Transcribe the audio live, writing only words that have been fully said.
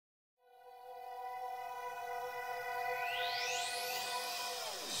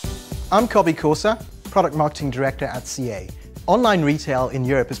I'm Kobi Corsa, Product Marketing Director at CA. Online retail in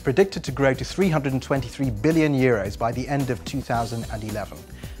Europe is predicted to grow to 323 billion euros by the end of 2011.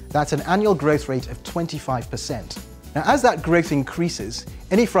 That's an annual growth rate of 25%. Now, as that growth increases,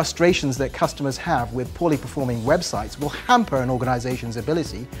 any frustrations that customers have with poorly performing websites will hamper an organization's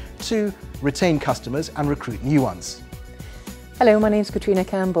ability to retain customers and recruit new ones. Hello, my name is Katrina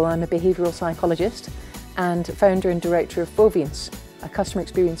Campbell. I'm a behavioural psychologist and founder and director of Foviance, a customer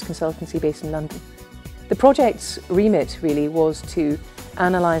experience consultancy based in London. The project's remit really was to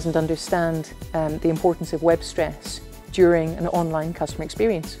analyse and understand the importance of web stress during an online customer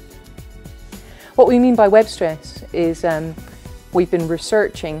experience. What we mean by web stress is we've been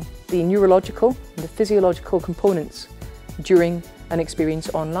researching the neurological and the physiological components during an experience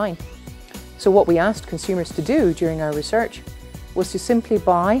online. So what we asked consumers to do during our research was to simply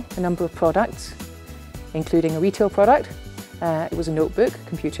buy a number of products, including a retail product, it was a notebook,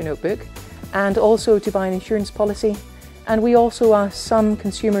 computer notebook, and also to buy an insurance policy. And we also asked some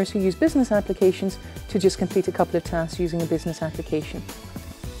consumers who use business applications to just complete a couple of tasks using a business application.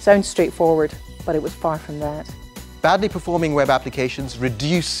 Sounds straightforward, but it was far from that. Badly performing web applications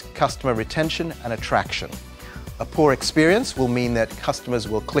reduce customer retention and attraction. A poor experience will mean that customers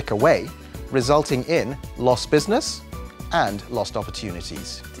will click away, resulting in lost business and lost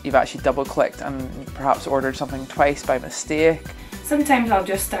opportunities. You've actually double-clicked and perhaps ordered something twice by mistake. Sometimes I'll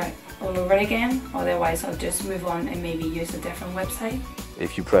just start all over again, otherwise I'll just move on and maybe use a different website.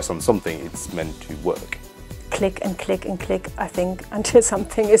 If you press on something, it's meant to work. Click and click and click, I think, until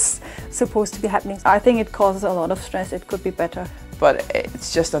something is supposed to be happening. I think it causes a lot of stress. It could be better. But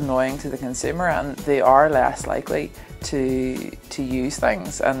it's just annoying to the consumer, and they are less likely to use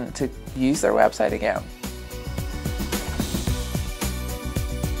things and to use their website again.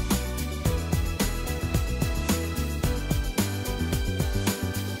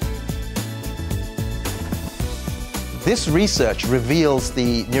 This research reveals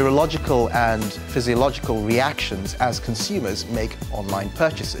the neurological and physiological reactions as consumers make online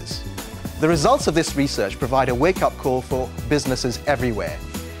purchases. The results of this research provide a wake-up call for businesses everywhere.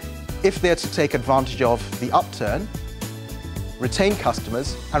 If they're to take advantage of the upturn, retain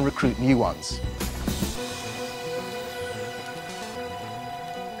customers and recruit new ones.